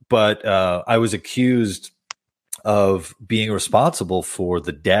 But I was accused of being responsible for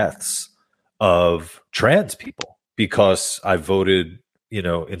the deaths of trans people because I voted,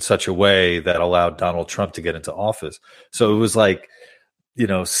 in such a way that allowed Donald Trump to get into office. So it was like,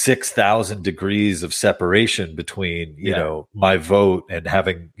 6,000 degrees of separation between, my vote and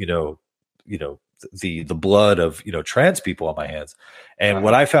having, the blood of, trans people on my hands. And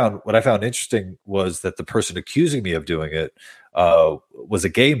what I found interesting was that the person accusing me of doing it was a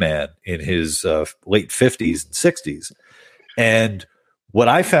gay man in his late 50s and 60s. And what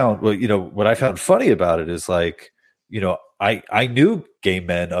I found, what I found funny about it is like, I knew gay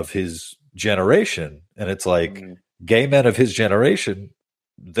men of his generation, and it's like gay men of his generation,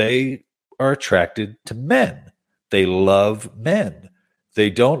 they are attracted to men. They love men. They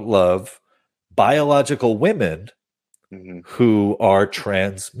don't love biological women who are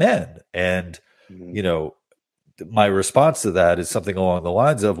trans men. And, my response to that is something along the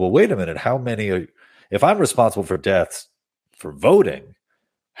lines of, well, wait a minute, if I'm responsible for deaths for voting,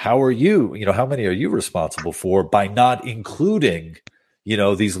 how many are you responsible for by not including,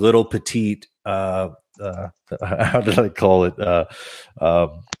 these little petite, how did I call it?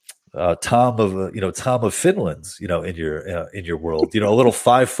 Tom of Finland's, in your world, a little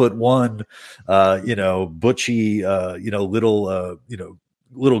 5'1", butchy,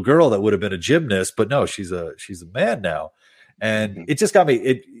 little girl that would have been a gymnast, but no, she's a man now. And it just got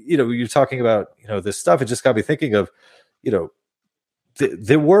me, you're talking about, this stuff. It just got me thinking of,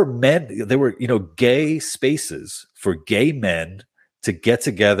 there were gay spaces for gay men to get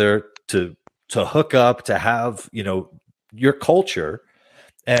together, to hook up, to have, your culture.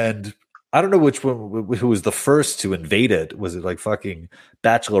 And I don't know who was the first to invade it. Was it like fucking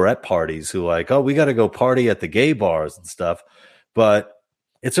bachelorette parties who like, oh, we got to go party at the gay bars and stuff? But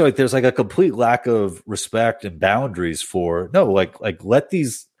it's like there's like a complete lack of respect and boundaries for let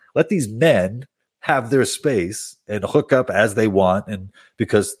these men have their space and hook up as they want, and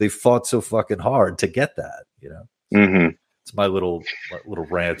because they fought so fucking hard to get that, It's my little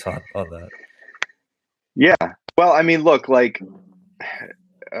rant on that. Yeah. Well, I mean, look, like,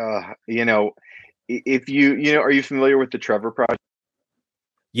 if are you familiar with the Trevor Project?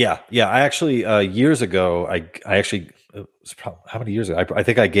 Yeah. I actually years ago, I actually how many years ago? I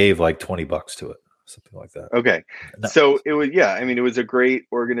think I gave like $20 to it, something like that. Okay. No. So it was, I mean, it was a great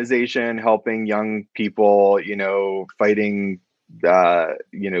organization helping young people, fighting,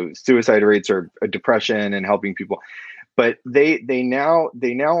 suicide rates or depression, and helping people. But they now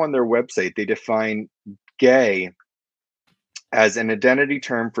on their website, they define gay as an identity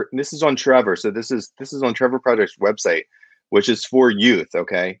term for, and this is on Trevor. So this is on Trevor Project's website, which is for youth.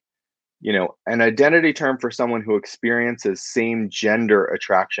 Okay. An identity term for someone who experiences same gender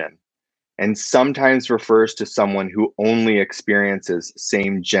attraction, and sometimes refers to someone who only experiences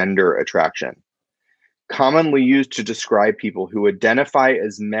same gender attraction. Commonly used to describe people who identify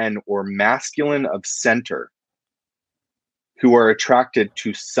as men or masculine of center, who are attracted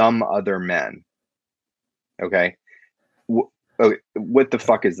to some other men. Okay. Okay. What the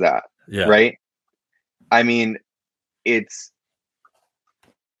fuck is that? Yeah. Right. I mean, it's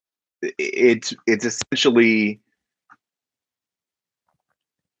essentially,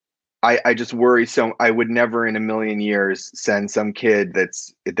 I just worry. So I would never in a million years send some kid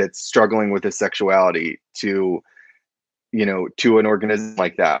that's struggling with his sexuality to an organism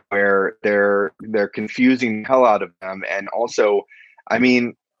like that, where they're confusing the hell out of them. And also, I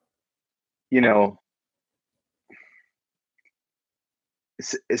mean,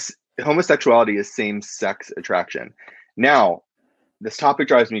 homosexuality is same-sex attraction. Now, this topic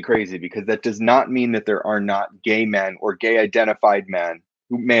drives me crazy because that does not mean that there are not gay men or gay identified men,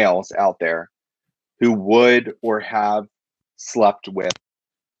 males out there, who would or have slept with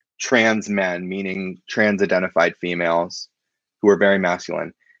trans men, meaning trans identified females who are very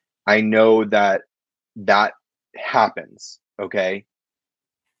masculine. I know that happens. Okay.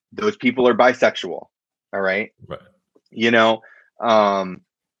 Those people are bisexual. All right.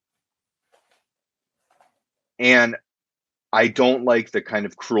 And I don't like the kind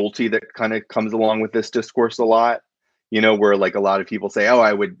of cruelty that kind of comes along with this discourse a lot, where like a lot of people say, oh,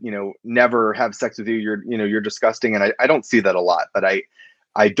 I would, never have sex with you. You're disgusting. And I don't see that a lot, but I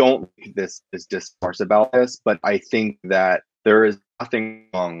don't like this discourse about this, but I think that there is nothing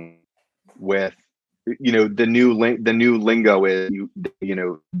wrong with, the new lingo is,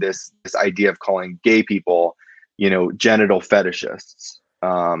 this idea of calling gay people, genital fetishists,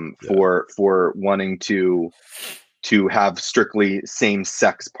 for wanting to have strictly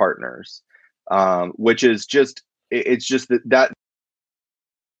same-sex partners. which is just, it's just that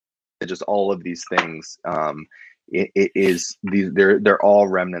just all of these things, it is these, they're all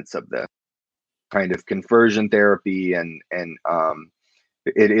remnants of this kind of conversion therapy, and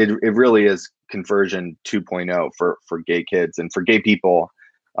it really is conversion 2.0 for gay kids and for gay people,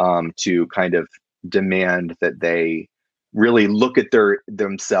 to kind of demand that they really look at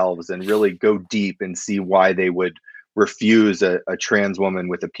themselves and really go deep and see why they would refuse a trans woman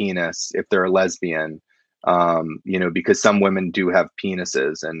with a penis if they're a lesbian. Because some women do have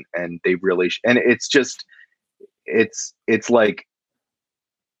penises, and they really and it's just, it's like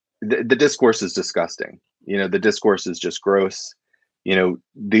the discourse is disgusting. The discourse is just gross.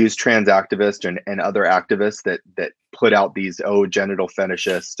 These trans activists and other activists that put out these, genital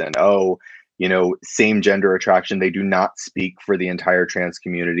fetishist, and same gender attraction, they do not speak for the entire trans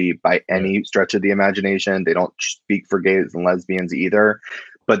community by any stretch of the imagination. They don't speak for gays and lesbians either.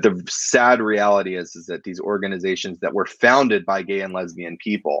 But the sad reality is that these organizations that were founded by gay and lesbian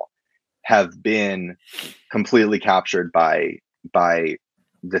people have been completely captured by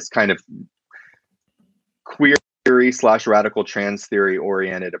this kind of queer theory / radical trans theory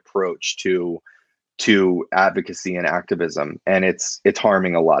oriented approach to advocacy and activism, and it's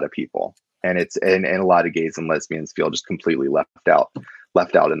harming a lot of people, and a lot of gays and lesbians feel just completely left out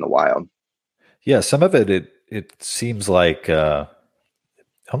in the wild. Yeah, some of it seems like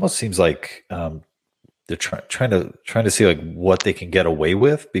almost seems like they're trying to see like what they can get away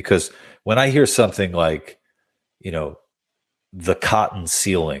with, because when I hear something like, the cotton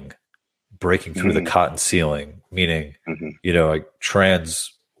ceiling, breaking through the cotton ceiling, meaning, like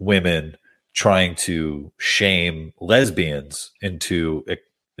trans women trying to shame lesbians into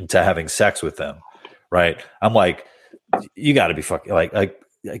having sex with them, right? I'm like, you got to be fucking like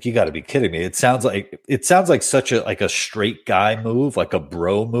you got to be kidding me. It sounds like such a straight guy move, like a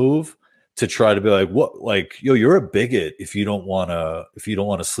bro move, to try to be like, what, like, yo, you're a bigot if you don't want to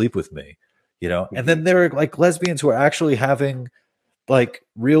sleep with me, And then there are like lesbians who are actually having like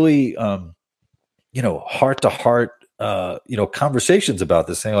really heart to heart conversations about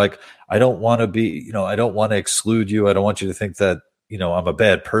this, saying like, I don't want to exclude you, I don't want you to think that I'm a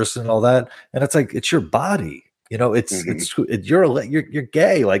bad person and all that. And it's like, it's your body, you're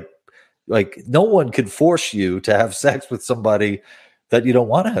gay, like no one can force you to have sex with somebody that you don't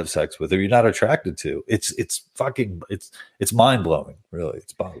want to have sex with or you're not attracted to. It's mind blowing, really.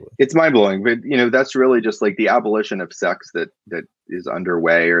 It's boggling. It's mind blowing, but that's really just like the abolition of sex that is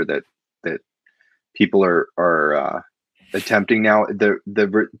underway, or that people are attempting now.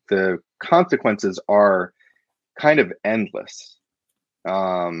 The consequences are kind of endless,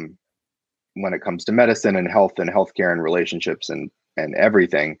 when it comes to medicine and health and healthcare and relationships and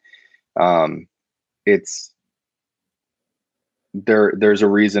everything. It's there's a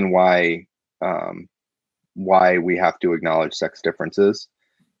reason why we have to acknowledge sex differences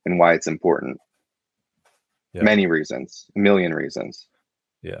and why it's important. Yeah. Many reasons, a million reasons.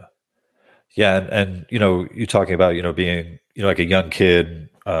 Yeah. Yeah. And you're talking about, being, like a young kid,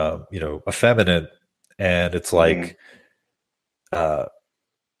 effeminate, and it's like, the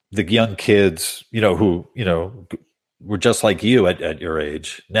young kids, who, were just like you at your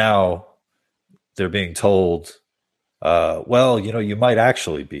age. Now they're being told, well, you might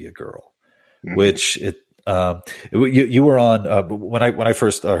actually be a girl, which you were on, when I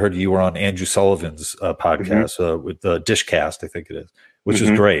first heard you were on Andrew Sullivan's podcast, with the Dishcast, I think it is, which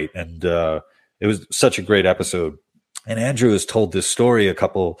was great. And it was such a great episode. And Andrew has told this story a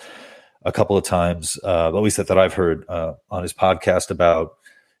couple of times, at least that I've heard on his podcast, about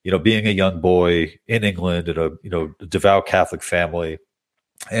being a young boy in England in a devout Catholic family,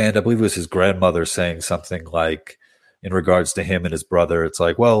 and I believe it was his grandmother saying something like, in regards to him and his brother, it's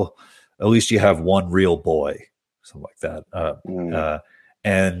like, well, at least you have one real boy, something like that.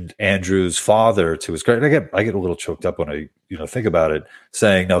 And Andrew's father, to his credit, I get a little choked up when I think about it,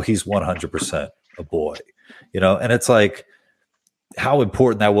 saying, no, he's 100% a boy, and it's like, how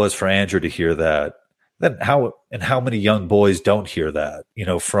important that was for Andrew to hear that. Then how many young boys don't hear that,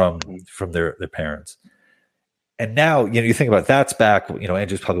 from their parents. And now, you think about it, that's back,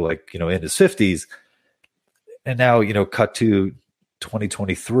 Andrew's probably like, in his 50s. And now, cut to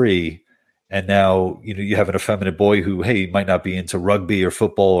 2023. And now, you have an effeminate boy who, hey, he might not be into rugby or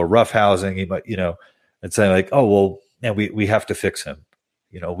football or roughhousing. He might, and saying like, oh, well, now we have to fix him.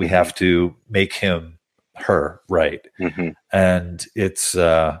 We have to make him her, right? And it's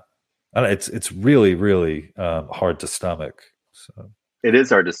really, really hard to stomach. So it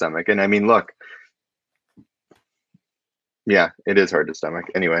is hard to stomach. And I mean, look, yeah, it is hard to stomach.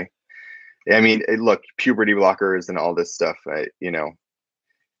 Anyway, I mean, look, puberty blockers and all this stuff,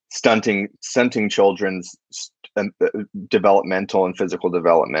 stunting children's developmental and physical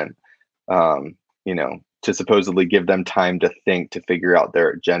development. You know, to supposedly give them time to think, to figure out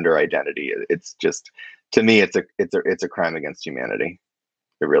their gender identity. It's just, to me, it's a crime against humanity.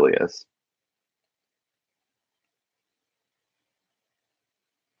 It really is.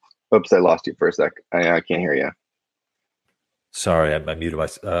 Oops, I lost you for a sec. I can't hear you. Sorry, I muted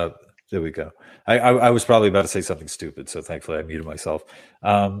myself. There we go. I was probably about to say something stupid, so thankfully I muted myself.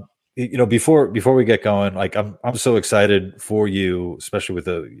 You know, before we get going, like I'm so excited for you, especially with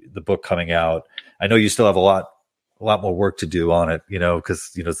the book coming out. I know you still have a lot more work to do on it, you know,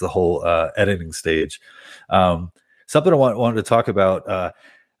 because you know it's the whole editing stage. Something I wanted to talk about.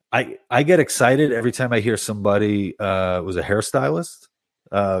 I get excited every time I hear somebody was a hairstylist.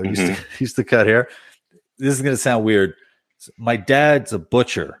 Used to cut hair. This is going to sound weird. My dad's a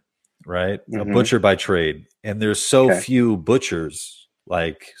butcher, right? A butcher by trade. And there's so few butchers.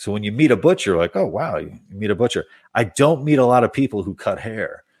 Like, so when you meet a butcher, like, oh, wow, you meet a butcher. I don't meet a lot of people who cut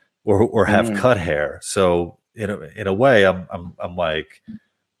hair or have cut hair. So in a way, I'm like,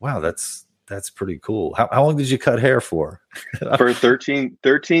 wow, that's pretty cool. How long did you cut hair for? For 13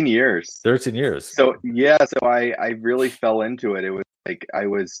 years. 13 years. So yeah, so I really fell into it. It was like I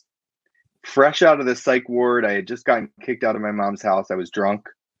was fresh out of the psych ward. I had just gotten kicked out of my mom's house. I was drunk.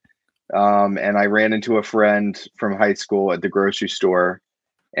 And I ran into a friend from high school at the grocery store,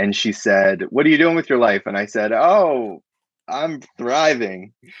 and she said, "What are you doing with your life?" And I said, "Oh, I'm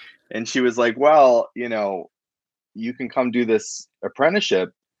thriving." And she was like, "Well, you know, you can come do this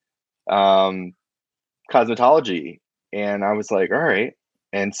apprenticeship, cosmetology." And I was like, "All right."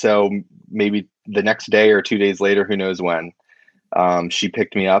 And so maybe the next day or 2 days later, who knows when, she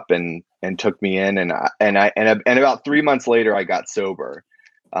picked me up and took me in, and about 3 months later, I got sober.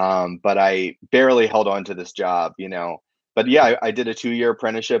 But I barely held on to this job, you know. But yeah, I did a 2-year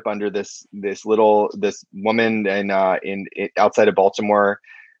apprenticeship under this woman in outside of Baltimore.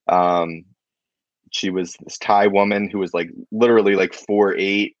 She was this Thai woman who was like literally like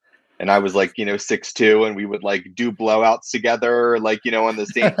 4'8", and I was like, you know, 6'2", and we would like do blowouts together, like, you know, on the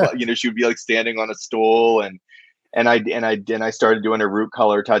same, you know, she would be like standing on a stool, and I started doing her root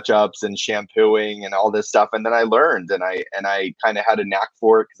color touch ups and shampooing and all this stuff. And then I learned, and I kind of had a knack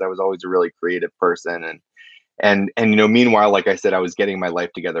for it because I was always a really creative person. And you know, meanwhile, like I said, I was getting my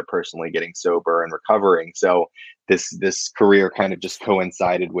life together personally, getting sober and recovering. So this career kind of just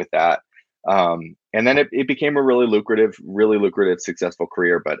coincided with that. And then it became a really lucrative, successful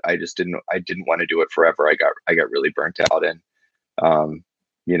career. But I didn't want to do it forever. I got really burnt out, and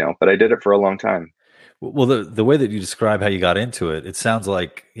you know, but I did it for a long time. Well, the way that you describe how you got into it, it sounds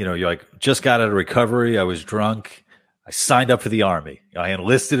like, you know, you're like, just got out of recovery. I was drunk. I signed up for the army. I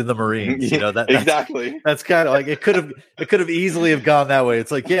enlisted in the Marines. You know, exactly. That's kind of like, it could have easily have gone that way. It's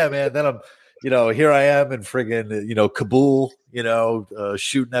like, yeah, man, then I'm, you know, here I am in friggin', you know, Kabul, you know,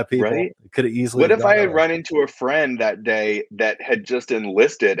 shooting at people. Right. It could have easily. What if I had run into a friend that day that had just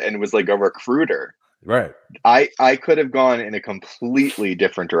enlisted and was like a recruiter? Right. I could have gone in a completely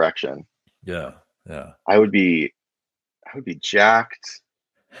different direction. Yeah. Yeah. I would be jacked,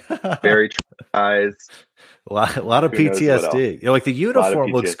 very traumatized. A lot of PTSD. You know, like the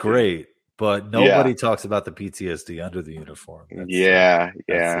uniform looks great, but nobody talks about the PTSD under the uniform.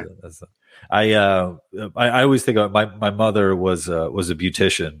 I always think of my mother was a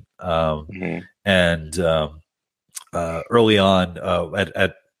beautician, and early on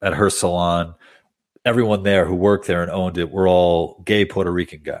at her salon, everyone there who worked there and owned it were all gay Puerto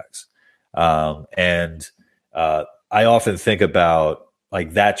Rican guys. And I often think about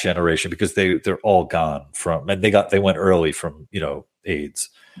like that generation because they're all gone from, and they went early from, you know, AIDS.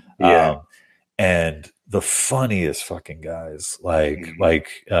 And the funniest fucking guys,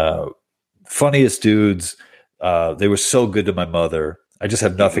 funniest dudes. They were so good to my mother. I just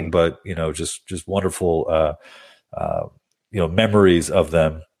have nothing but, you know, just wonderful, you know, memories of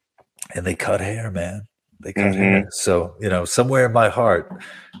them. And they cut hair, man. They cut hair. So, you know, somewhere in my heart,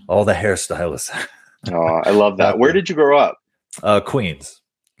 all the hairstylists. Oh, I love that. Where did you grow up? Queens.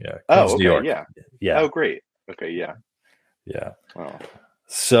 Yeah. Queens, New York. Yeah. Oh, great. Okay. Yeah. Yeah. Oh.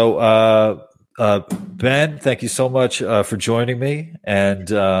 So, Ben, thank you so much for joining me. And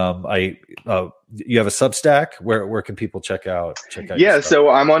you have a Substack. Where can people check out? Yeah. So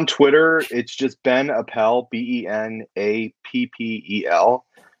I'm on Twitter. It's just Ben Appel, BENAPPEL,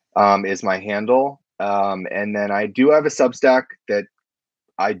 is my handle. And then I do have a Substack that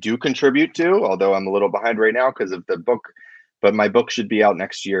I do contribute to, although I'm a little behind right now because of the book, but my book should be out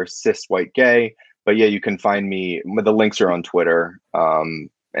next year, Cis White Gay. But yeah, you can find me. The links are on Twitter,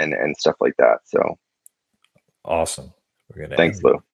 and stuff like that. So awesome. Thanks, Lou.